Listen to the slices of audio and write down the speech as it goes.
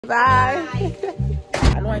Bye.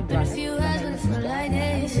 I know I'm drunk.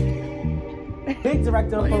 Big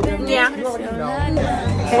director of program. Yeah. You already know.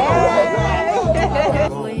 Hey.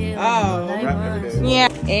 Oh. Yeah.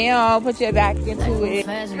 And put your back into it.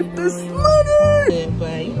 The slutty.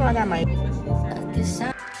 But you know I got my.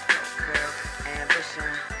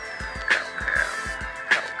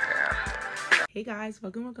 Hey guys,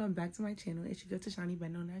 welcome back to my channel. It's your girl TASHAUNI,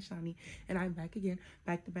 better known as Shawnee, and I'm back again,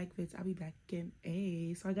 back to back vids. I'll be back again.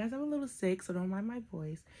 So I guess I'm a little sick, so don't mind my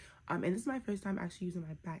voice. And this is my first time actually using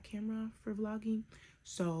my back camera for vlogging,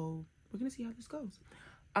 so we're gonna see how this goes.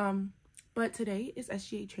 But today is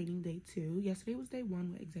SGA training day 2. Yesterday was day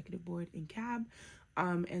 1 with executive board and cab.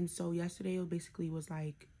 And so yesterday basically was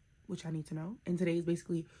like which I need to know, and today is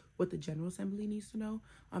basically what the General Assembly needs to know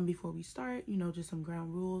before we start, you know, just some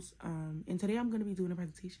ground rules. And today I'm going to be doing a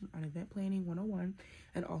presentation on event planning 101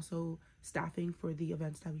 and also staffing for the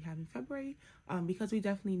events that we have in February, because we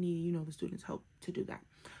definitely need, you know, the students' help to do that.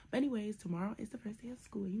 But anyways, tomorrow is the first day of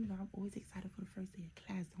school. You know, I'm always excited for the first day of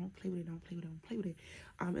class. Don't play with it, don't play with it, don't play with it.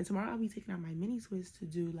 And tomorrow I'll be taking out my mini twist to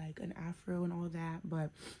do like an afro and all that,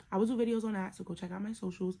 but I will do videos on that, so go check out my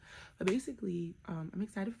socials. But basically, I'm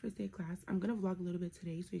excited for first day of class. I'm gonna vlog a little bit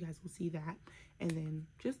today, so you guys will see that, and then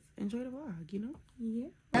just enjoy the vlog, you know? Yeah.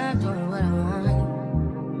 I'm doing what I want.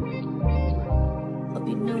 Hope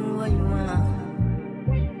you know what you want.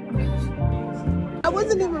 I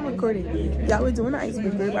wasn't even recording. Y'all were doing the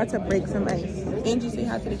icebreaker. We're about to break some ice. Angie, say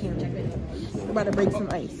hi to the camera. We're about to break some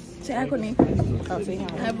ice. Say hi, Courtney. Oh, say hi.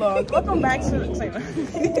 Hi, vlog. Welcome back to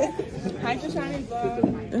Hi, TASHAUNI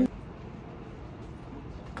vlog.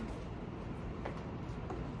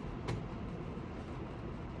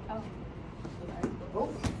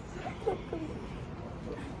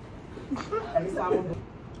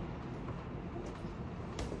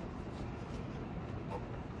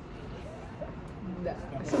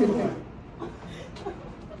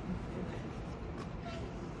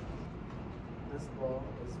 This ball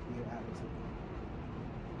is being added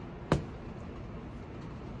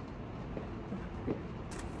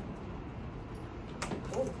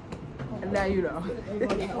to. And now you know.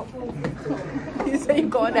 You say you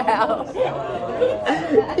go in the house. Parameters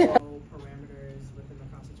within the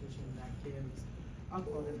Constitution that gives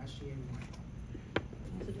unquote an SGA one.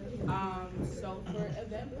 So for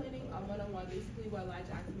event planning, 101, basically what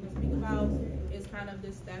Elijah asked me to speak about is kind of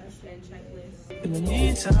the steps and checklist. In the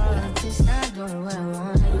meantime, just not doing what I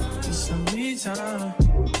want. Just some me time.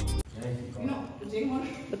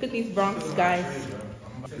 Look at these Bronx guys.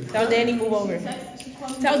 Tell Danny move over.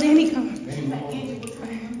 Tell Danny come.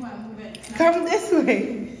 Come this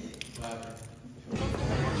way.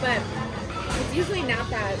 But it's usually not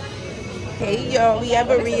that. Hey yo, we have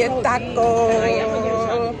a Ria taco.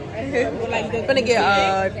 We're gonna get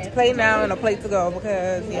a plate now and a plate to go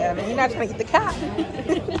because yeah, we're not trying to get the cat.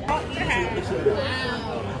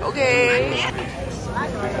 Okay.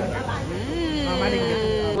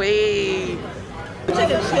 Wait.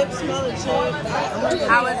 Chicken chips, smell the chips.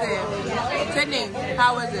 How is it? Sydney,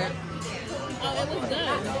 how is it? Oh, it was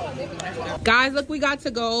good. Guys, look, we got to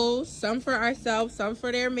go. Some for ourselves, some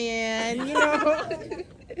for their man, you know.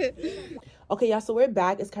 Okay, y'all, so we're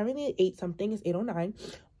back. It's currently 8 something. It's 8:09.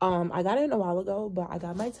 I got it in a while ago, but I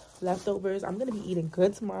got my leftovers. I'm gonna be eating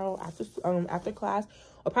good tomorrow after class,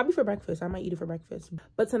 or probably for breakfast. I might eat it for breakfast.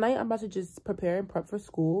 But tonight I'm about to just prepare and prep for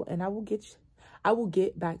school, and I will get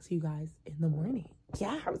back to you guys in the morning.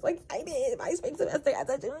 Yeah, I'm so excited. My spring semester as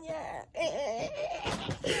a junior.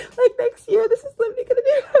 Like next year, this is literally gonna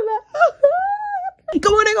be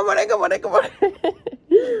Come on.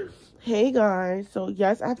 Hey guys, so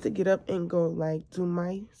yes, I have to get up and go like do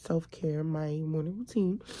my self-care, my morning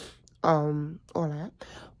routine, all that.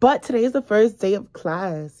 But today is the first day of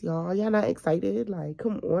class, y'all. Y'all not excited? Like,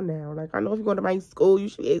 come on now. Like, I know if you're going to my school, you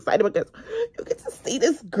should be excited because you get to see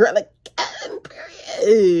this girl again,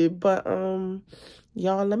 period. But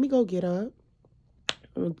y'all, let me go get up.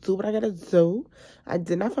 I'm gonna do what I gotta do. I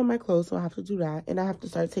did not find my clothes, so I have to do that, and I have to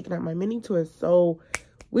start taking out my mini twist. So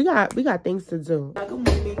we got things to do. Good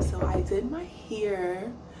morning. So I did my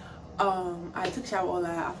hair. I took a shower, all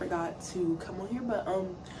that. I forgot to come on here, but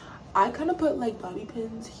I kind of put like bobby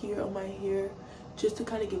pins here on my hair just to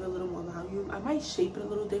kind of give it a little more volume. I might shape it a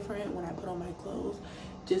little different when I put on my clothes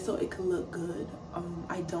just so it could look good.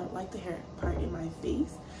 I don't like the hair part in my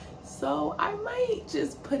face, so I might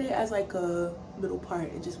just put it as like a middle part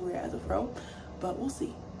and just wear it as a fro, but we'll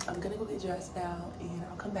see. I'm gonna go get dressed now and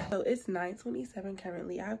I'll come back. So it's 9:27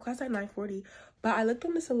 currently. I have class at 9:40, but I looked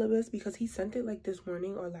on the syllabus because he sent it like this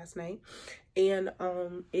morning or last night, and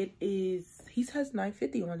he says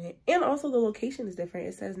 9:50 on it, and also the location is different.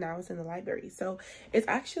 It says now it's in the library, so it's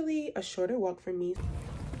actually a shorter walk for me.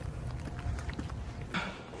 I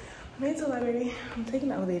made it to the library. I'm taking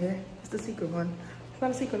the elevator. It's the secret one. It's not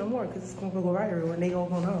a secret no more because it's gonna go viral and they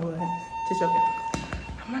gonna know. Just joking.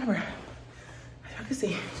 I'm out of breath. As y'all can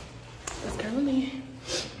see, it's currently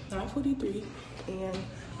 9:43, and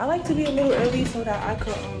I like to be a little early so that I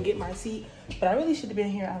could get my seat, but I really should have been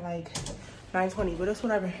here at like 9:20, but it's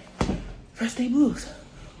whatever. First day blues.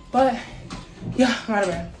 But yeah, I'm out of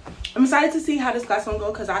breath. I'm excited to see how this class gonna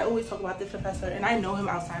go because I always talk about this professor and I know him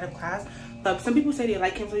outside of class. But some people say they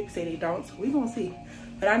like him, some people say they don't. So we gonna see.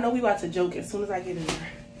 But I know we about to joke as soon as I get in there.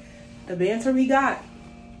 The banter we got,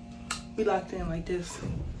 we locked in like this.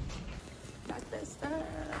 Like this.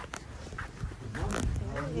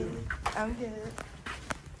 I'm good.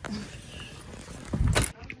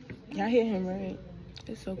 Y'all hear him, right?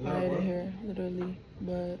 It's so quiet in here, literally.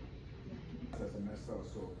 But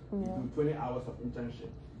yeah. 20 hours of internship.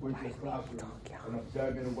 Going to the classroom and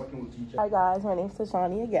observing and working with teachers. Hi guys, my name's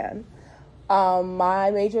TASHAUNI again. My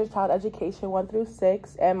major is child education 1 through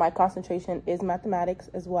 6, and my concentration is mathematics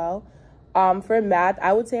as well. For math,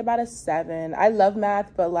 I would say about a 7. I love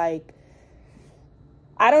math, but like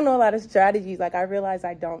I don't know a lot of strategies. Like I realize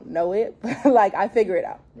I don't know it, but like I figure it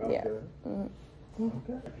out. Okay. Yeah.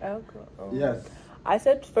 Okay. Yes. I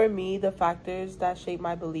said for me, the factors that shape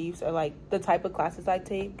my beliefs are like the type of classes I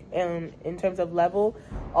take, and in terms of level,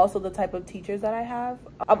 also the type of teachers that I have.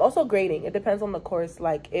 I'm also grading. It depends on the course.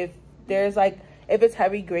 Like if it's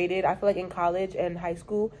heavy graded, I feel like in college and high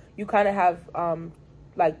school, you kind of have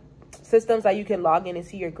like systems that you can log in and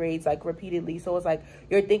see your grades like repeatedly. So it's like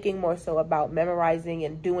you're thinking more so about memorizing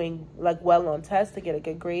and doing like well on tests to get a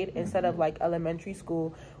good grade, instead of like elementary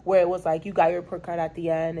school where it was like you got your report card at the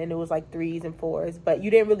end and it was like 3s and 4s, but you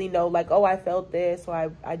didn't really know like, oh, I failed this, so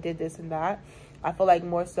I did this and that. I feel like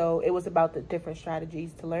more so it was about the different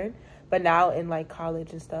strategies to learn. But now in like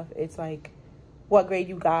college and stuff, it's like what grade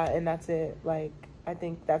you got and that's it. Like I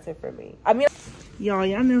think that's it for me. I mean, y'all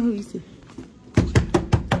know who you see.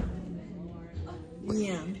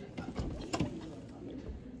 Yeah.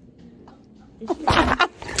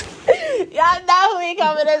 Y'all know who we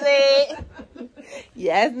coming to see.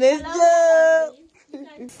 Yes, Miss Ju.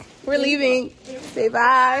 We're leaving. Say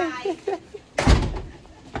bye.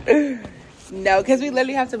 No, because we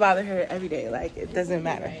literally have to bother her every day. Like, it doesn't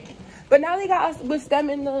matter. But now they got us with STEM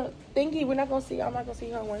in the thingy. We're not going to see. I'm not going to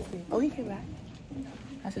see her on Wednesday. Oh, he came back.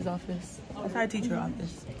 That's his office. That's our teacher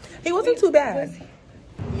office. He wasn't too bad.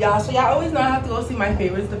 Y'all, so y'all always know I have to go see my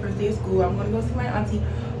favorites the first day of school. I'm going to go see my auntie.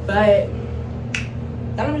 But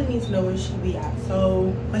I don't really need to know where she be at.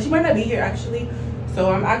 So, but she might not be here actually.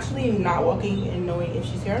 So I'm actually not walking and knowing if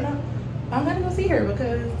she's here or not. I'm gonna go see her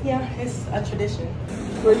because yeah, it's a tradition.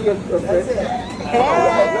 Where you going to go? Hey.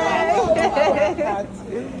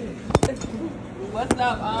 What's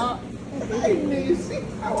up, Aunt?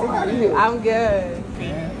 I'm good.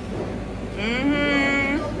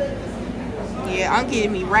 Yeah, I'm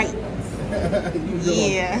getting me right.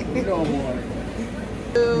 Yeah. You don't want it.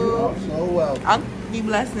 You are so welcome. I'll be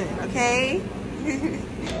blessing, okay?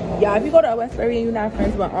 Yeah, if you go to Westbury and you're not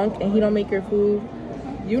friends with Unc and he don't make your food,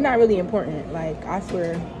 you're not really important. Like, I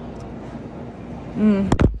swear.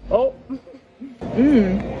 Oh.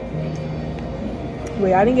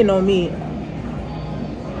 Wait, I didn't get no meat.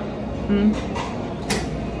 I'm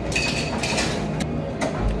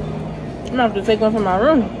gonna have to take one from my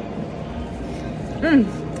room.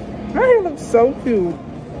 My hair looks so cute.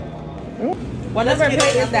 What number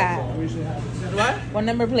plate is that? What? What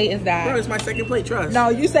number plate is that? Bro, it's my second plate, trust. No,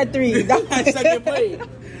 you said 3. My second plate.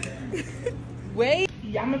 Wait.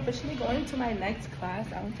 Yeah, I'm officially going to my next class.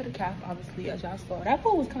 I went to the calf, obviously, as y'all saw. That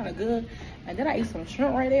food was kind of good. And then I ate some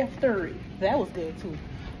shrimp right after. That was good, too.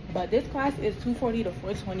 But this class is 2:40 to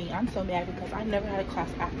 4:20. I'm so mad because I never had a class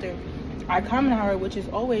after our common hour, which is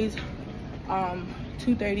always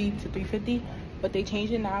 2:30 to 3:50. But they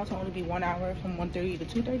changed it now to only be 1 hour from 1:30 to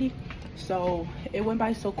 2:30. So it went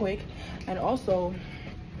by so quick. And also,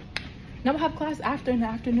 never have class after in the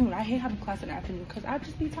afternoon. I hate having class in the afternoon because I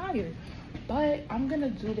just be tired. But I'm gonna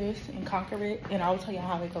do this and conquer it, and I'll tell you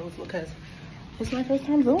how it goes because it's my first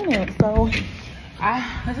time doing it. So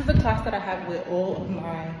this is a class that I have with all of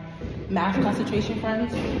my math concentration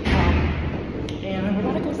friends. And we're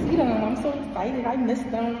gonna go see them. I'm so excited. I miss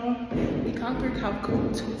them. We conquered Calc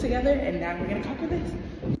 2 together, and now we're gonna conquer this.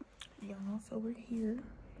 Y'all, so we're here.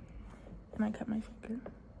 And I cut my finger.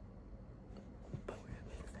 But we're at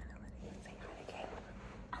Wednesday.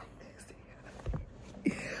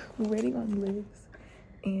 We're waiting on Liz.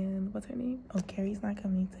 And what's her name? Oh, Carrie's not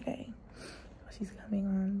coming today. She's coming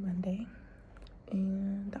on Monday.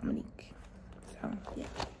 And Dominique. So, yeah.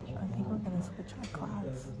 I think we're going to switch our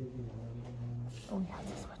class. Oh, we have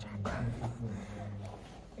to switch our class.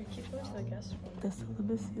 Keep going to the guest room. The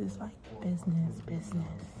syllabus is like business.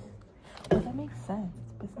 Well, that makes sense.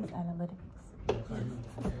 It's business analytics.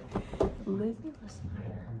 Liz,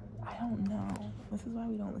 I don't know. This is why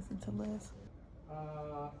we don't listen to Liz.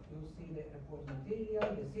 You see the course material,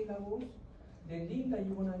 the syllabus, the link that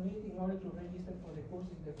you're gonna need in order to register for the course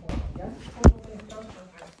is the form.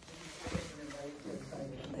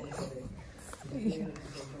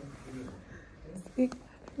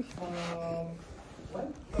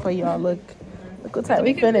 But y'all, look what time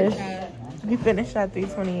we finished. We finished at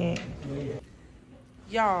 3:28.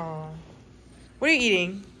 Y'all, what are you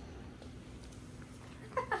eating?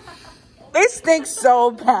 This stinks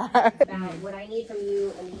so bad. What I need from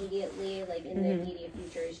you immediately, like in the immediate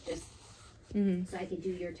future, is just so I could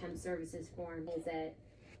do your temp services form. Is that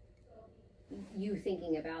you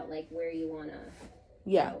thinking about like where you wanna?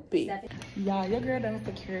 Yeah, be. Y'all, your girl done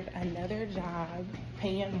secured another job,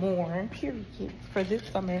 paying more, period, for this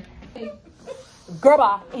summer. Girl,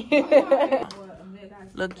 bye.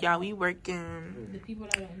 Look, y'all, we working.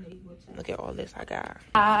 Look at all this I got.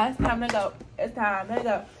 It's time to go. It's time to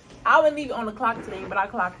go. I wasn't even on the clock today, but I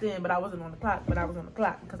clocked in. But I wasn't on the clock, but I was on the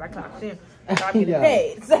clock because I clocked in. And I'm getting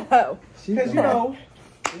paid. So, because you know,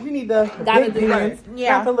 we need the gotta big ones,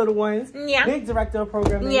 not the little ones. Yeah. Big director of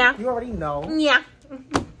programming. Yeah. You already know. Yeah.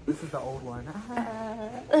 This is the old one.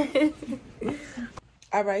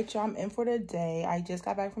 All right, y'all, I'm in for the day. I just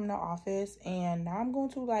got back from the office and now I'm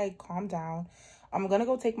going to like calm down. I'm gonna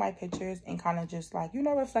go take my pictures and kind of just like, you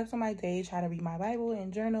know, reflect on my day, try to read my Bible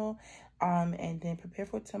and journal, and then prepare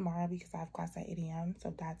for tomorrow because I have class at 8 a.m.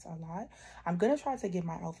 So that's a lot. I'm gonna try to get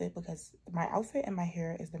my outfit because my outfit and my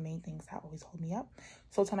hair is the main things that always hold me up.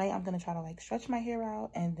 So tonight I'm gonna try to like stretch my hair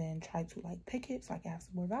out and then try to like pick it so I can have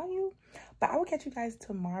some more value. But I will catch you guys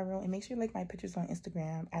tomorrow and make sure you like my pictures on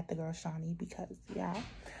Instagram at the girl Shawnee because yeah,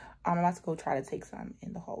 I'm about to go try to take some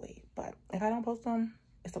in the hallway. But if I don't post them,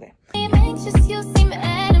 it's okay. I'm anxious, you seem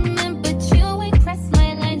adamant, but you ain't press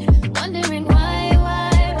my line. Wondering why?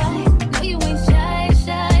 No, you ain't shy.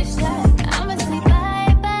 I'ma say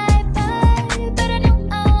bye, but I know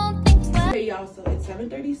I won't think twice. Hey y'all, so it's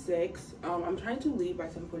 7:36. I'm trying to leave by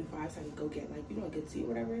 7:45 so I can go get like, you know, a good seat or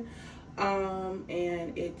whatever.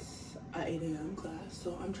 And it's an 8 a.m. class,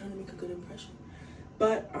 so I'm trying to make a good impression.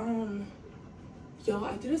 But yo,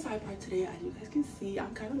 I did a side part today. As you guys can see,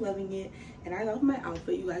 I'm kind of loving it. And I love my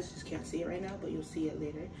outfit. You guys just can't see it right now, but you'll see it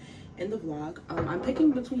later in the vlog. I'm picking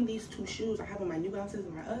between these two shoes. I have on my New Balances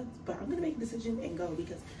and my Uggs, but I'm going to make a decision and go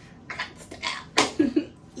because I got style.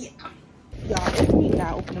 Yeah. Y'all, it's me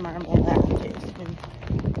not opening my umbrella after it's been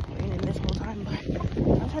raining this whole time, but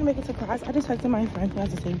I'm trying to make it to class. I just texted my friend who has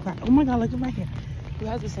the same class. Oh my God, look at my hair. Who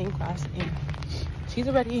has the same class, and she's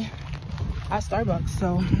already at Starbucks,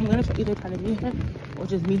 so I'm gonna either try to meet her or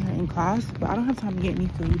just meet her in class, but I don't have time to get any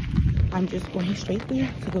food. I'm just going straight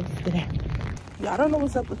there to go to there. Yeah, I don't know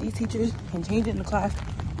what's up with these teachers and changing the class,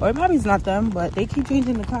 or it probably is not them, but they keep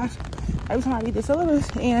changing the class every time I read the syllabus.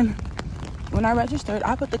 And when I registered,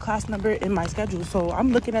 I put the class number in my schedule, so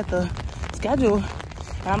I'm looking at the schedule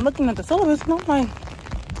and I'm looking at the syllabus and I'm like,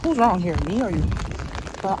 who's wrong here, me or you?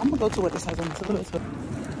 But I'm gonna go to what it says on the syllabus.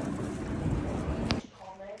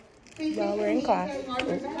 Y'all, we're in class.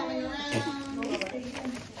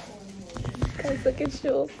 Guys, look at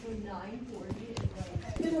shoes.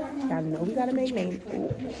 Y'all know we gotta make names.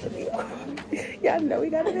 Y'all know we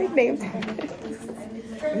gotta make names.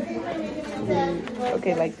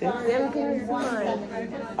 Okay, like this.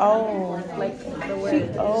 Oh, like the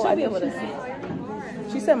word. Oh, I be able to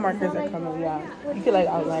see. She said markers are coming. Yeah, you could like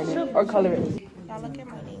outline it or color it. Y'all look at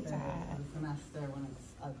my name tag.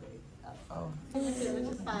 Oh.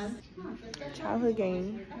 Childhood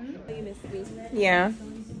game. Yeah.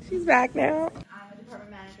 She's back now. I'm a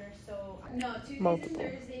department manager, so Multiple.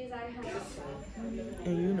 Thursdays I have.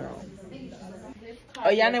 And you know. Oh,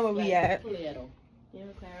 y'all know where we at. You know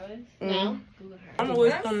who Clara is? No. I'm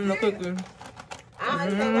always coming to cooking. I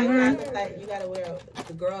understand like you gotta wear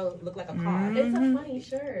the girl look like a car. It's a funny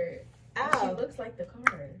shirt. Ow. She looks like the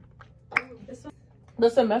car. The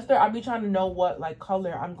semester, I be trying to know what like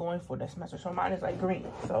color I'm going for this semester. So mine is like green,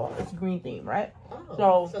 so it's green theme, right?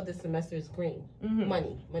 Oh, so this semester is green.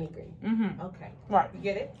 Money green. Okay. Right. You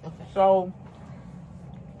get it? Okay. So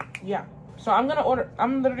yeah. So I'm gonna order.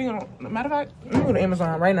 I'm literally gonna. Matter of fact, I'm gonna go to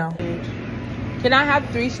Amazon right now. Can I have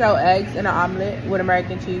 3 shell eggs and an omelet with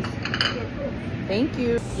American cheese? Thank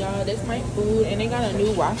you. Y'all, that's my food, and they got a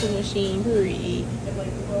new washing machine. Period.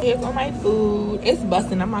 Here's all my food. It's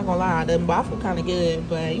busting, I'm not gonna lie. The waffle kind of good,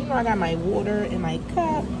 but you know, I got my water in my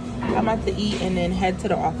cup. I'm about to eat and then head to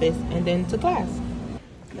the office and then to class.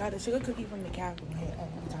 Y'all, the sugar cookie from the cafe hit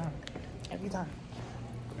every time.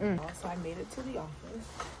 So I made it to the office.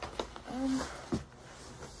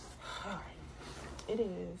 It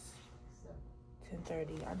is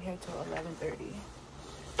 10:30. I'm here till 11:30.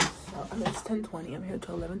 So I mean, it's 10:20. I'm here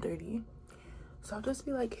till 11:30. So I'll just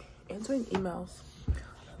be like answering emails.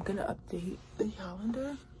 I'm gonna update the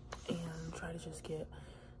calendar and try to just get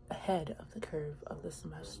ahead of the curve of the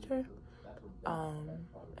semester.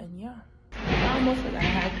 And yeah, I almost forgot I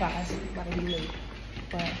had class. I'm about to be late,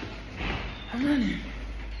 but I'm running.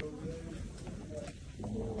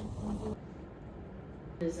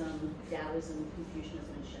 Is Taoism,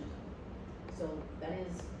 Confucianism, and Shinto. So that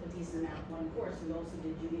is a decent amount. One course. We also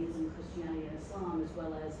did Judaism, Christianity, and Islam, as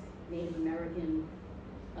well as Native American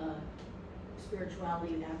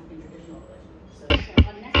spirituality and African traditional religion. So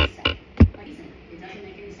unnecessary. It doesn't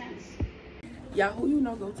make any sense. Y'all, who you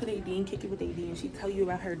know go to their dean, kick it with their dean, she tell you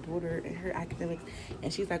about her daughter and her academics,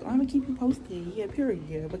 and she's like, oh, I'm gonna keep you posted. Yeah, period.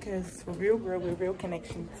 Yeah, because for real girl with real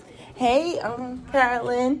connections. Hey,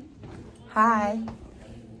 Carolyn. Hi.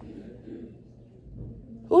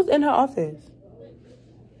 Who's in her office?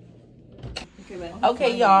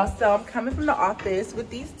 Okay, y'all, so I'm coming from the office with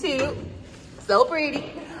these two. So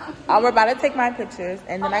pretty. We're about to take my pictures,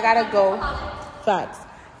 and then I gotta go. Facts.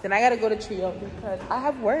 Then I gotta go to Trio because I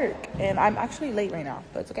have work, and I'm actually late right now,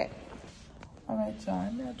 but it's okay. All right, y'all,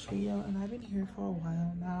 I'm at Trio, and I've been here for a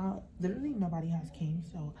while now. Literally nobody has came,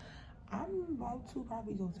 so I'm about to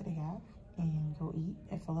probably go to the Gap and go eat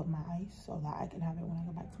and fill up my ice so that I can have it when I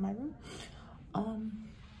go back to my room.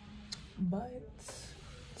 But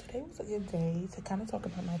today was a good day to kind of talk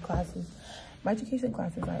about my classes. My education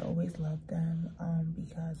classes, I always love them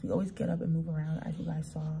because we always get up and move around, as you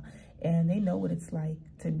guys saw, and they know what it's like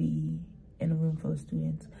to be in a room full of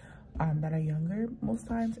students that are younger most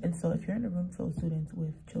times. And so if you're in a room full of students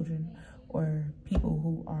with children or people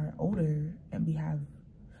who are older, and we have,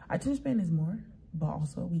 our attention span is more, but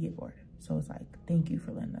also we get bored. So it's like, thank you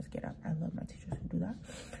for letting us get up. I love my teachers who do that.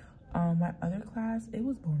 My other class, it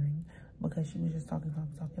was boring because she was just talking.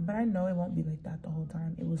 But I know it won't be like that the whole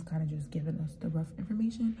time. It was kind of just giving us the rough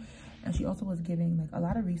information. And she also was giving like a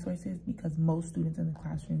lot of resources because most students in the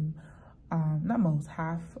classroom, not most,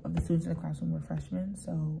 half of the students in the classroom were freshmen.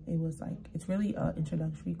 So it was like, it's really an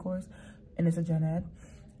introductory course and it's a gen ed.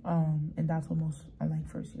 And that's what most like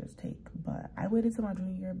first years take. But I waited till my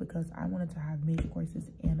junior year because I wanted to have major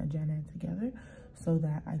courses and a gen ed together so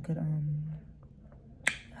that I could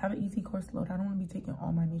have an easy course load. I don't want to be taking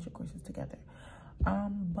all my major courses together.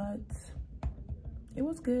 But it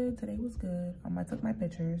was good. Today was good. I took my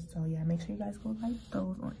pictures. So yeah, make sure you guys go like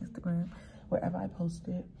those on Instagram, wherever I post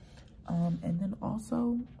it. And then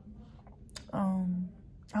also, I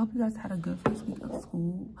hope you guys had a good first week of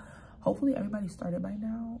school. Hopefully everybody started by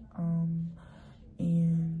now.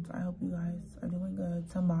 And I hope you guys are doing good.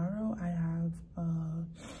 Tomorrow I have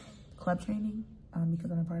club training because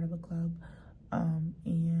I'm a part of a club.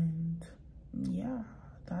 And yeah,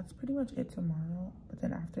 that's pretty much it tomorrow. But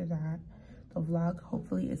then after that, the vlog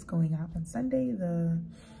hopefully is going out on Sunday the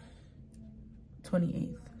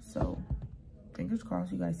 28th. So fingers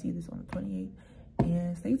crossed you guys see this on the 28th,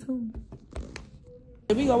 and stay tuned.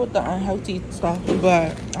 Here we go with the unhealthy stuff,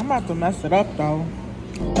 but I'm about to mess it up though.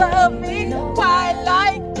 Love me, why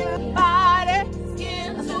like your body,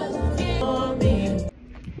 skin to me.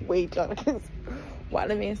 Wait, y'all, why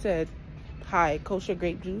the man said, hi, kosher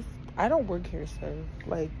grape juice. I don't work here, sir.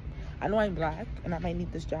 Like, I know I'm black and I might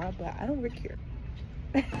need this job, but I don't work here.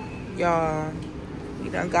 Y'all, we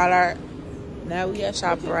done got our, now we at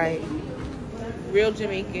ShopRite. Real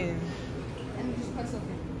Jamaican.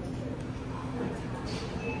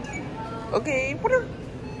 Okay,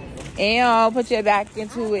 and put your back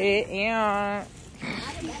into it. And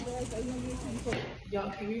y'all,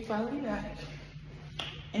 can we follow me back?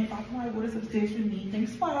 And if I can my waters upstairs with me,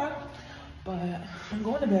 thanks for. But I'm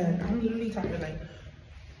going to bed. I'm literally tired. Like,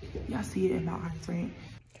 y'all see it in my eyes, right?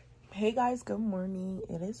 Hey guys, good morning.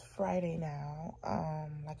 It is Friday now.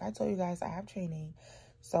 Like I told you guys, I have training,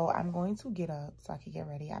 so I'm going to get up so I can get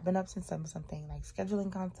ready. I've been up since something like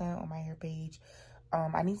scheduling content on my hair page.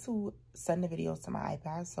 I need to send the videos to my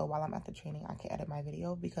iPad, so while I'm at the training, I can edit my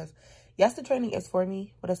video, because yes, the training is for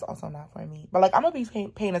me, but it's also not for me. But like, I'm gonna be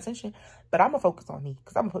paying attention, but I'm gonna focus on me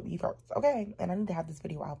because I'm gonna put me first, okay? And I need to have this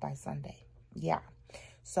video out by Sunday. Yeah,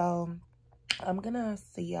 so I'm gonna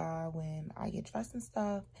see y'all when I get dressed and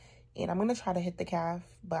stuff, And I'm gonna try to hit the calf,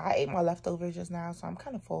 but I ate my leftovers just now, so I'm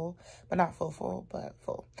kind of full, but not full, but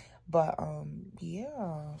full. But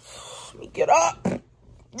yeah, let me get up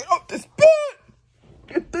this bed,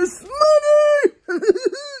 get this money.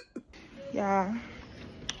 Yeah,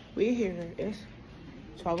 we're here. It's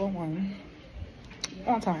 12:01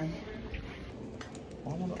 on time.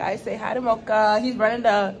 Guys, say hi to Mocha. He's running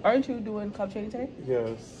the. Aren't you doing club training today?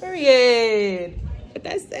 Yes. Period. What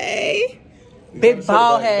that say? Big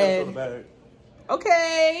bald head.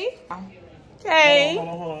 Okay. Okay.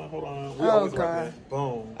 Hold on. We Oh god.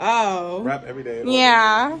 Boom. Oh. Rap every day.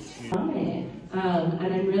 Yeah. And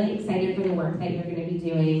I'm really excited for the work that you're going to be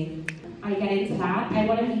doing. I get into that. I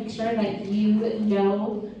want to make sure that you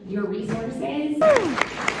know your resources.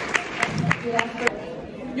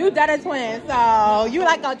 You done a twin, so you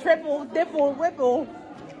like a triple, dipple, whipple.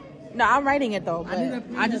 No, I'm writing it though.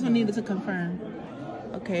 I just needed to confirm.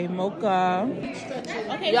 Okay, Mocha.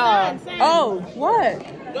 Okay, Y'all. son. Oh, what?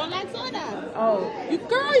 Don't like soda. Oh,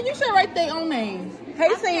 girl, you should write their own names.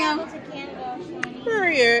 Hey, Sam.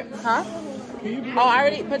 Period. Huh? Oh, I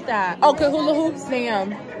already put that. Oh, hula hoop,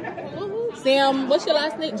 Sam. Sam, what's your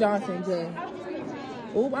last name? Johnson, J.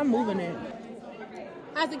 Ooh, I'm moving it.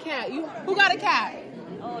 How's the cat? Who got a cat?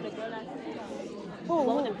 Oh, the girl that's Who? the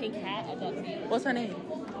one with the pink hat at that table. What's her name? I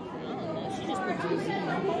don't know. She just put Jay-Z.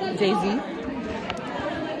 Jay-Z.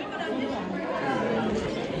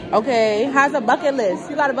 Okay, how's a bucket list?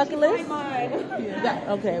 You got a bucket list? Yeah.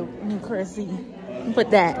 Okay, Chrissy.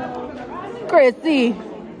 Put that. Chrissy.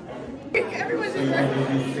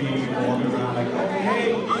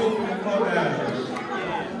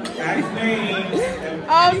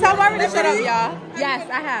 Oh, tell Marvin to shut up, y'all. Yes,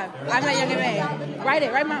 I have. I'm not Young and May. Write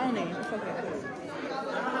it. Write my own name. It's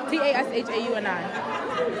okay. TASHAUNI.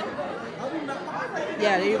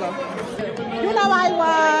 Yeah, there you go. You know I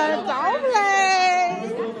won. Don't play.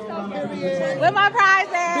 With my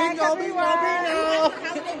prize at. Bingo.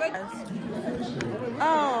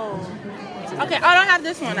 Oh. Okay, I don't have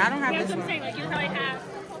this one. I don't have this one. Like you probably have.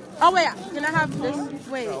 Oh, wait. Can I have this?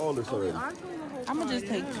 Wait. All this already. I'm gonna just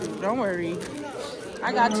take 2. Don't worry.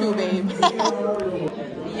 I got 2, babe.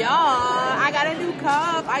 Y'all, I got a new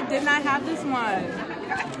cup. I did not have this one.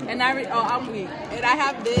 And I'm weak. And I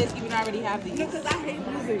have this, even though I already have these. Because I hate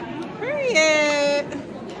music. Period.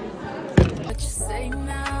 What you say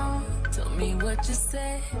now? Tell me what you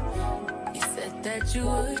said. You said that you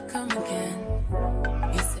would come again.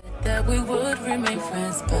 You said that we would remain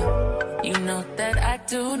friends, but you know that I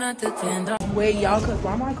do not depend on. Wait, y'all, because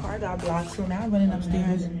why my car got blocked, so now I'm running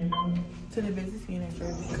upstairs to the business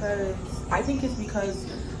manager because I think it's because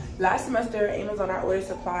last semester Amazon I ordered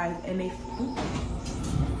supplies and they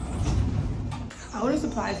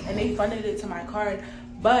funded it to my card,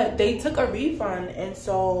 but they took a refund, and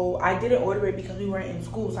so I didn't order it because we weren't in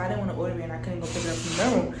school, so I didn't want to order it and I couldn't go pick it up from the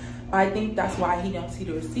room. I think that's why he don't see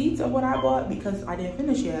the receipts of what I bought, because I didn't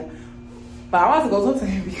finish yet. But I want to go talk to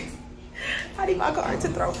him because I need my card to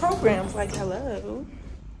throw programs. Like, hello.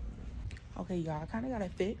 Okay, y'all, I kind of got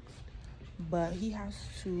it fixed, but he has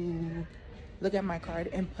to look at my card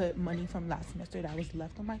and put money from last semester that was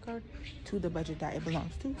left on my card to the budget that it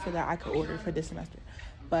belongs to, so that I could order for this semester.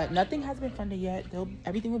 But nothing has been funded yet.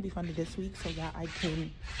 Everything will be funded this week, so that I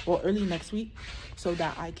can, or early next week, so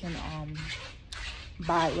that I can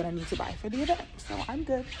buy what I need to buy for the event. So I'm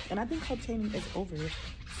good, and I think club training is over.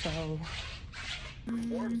 So.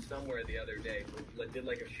 Performed somewhere the other day, did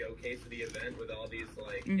like a showcase of the event with all these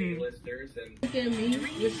like A-listers and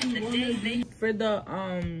for the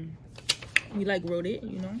we like wrote it,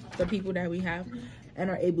 you know, the people that we have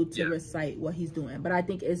and are able to recite what he's doing. But I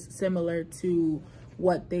think it's similar to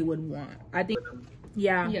what they would want. I think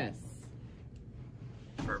yes.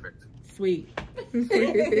 Perfect. Sweet.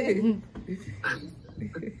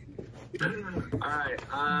 Alright,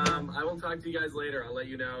 I will talk to you guys later. I'll let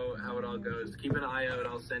you know how it all goes. Keep an eye out.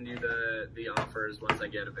 I'll send you the offers once I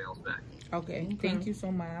get avails back. Okay. Thank you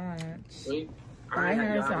so much. Sweet. Bye,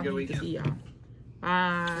 Harrison. Have a good weekend. See y'all.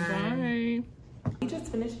 Bye. We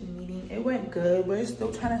just finished the meeting. It went good. We're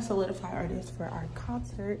still trying to solidify our dates for our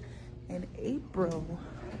concert in April.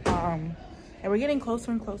 And we're getting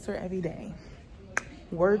closer and closer every day.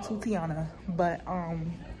 Word to Tiana. But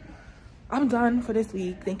I'm done for this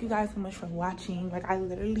week. Thank you guys so much for watching. Like, I'm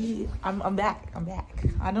back.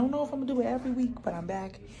 I don't know if I'm gonna do it every week, but I'm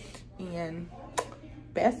back. And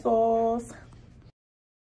besos.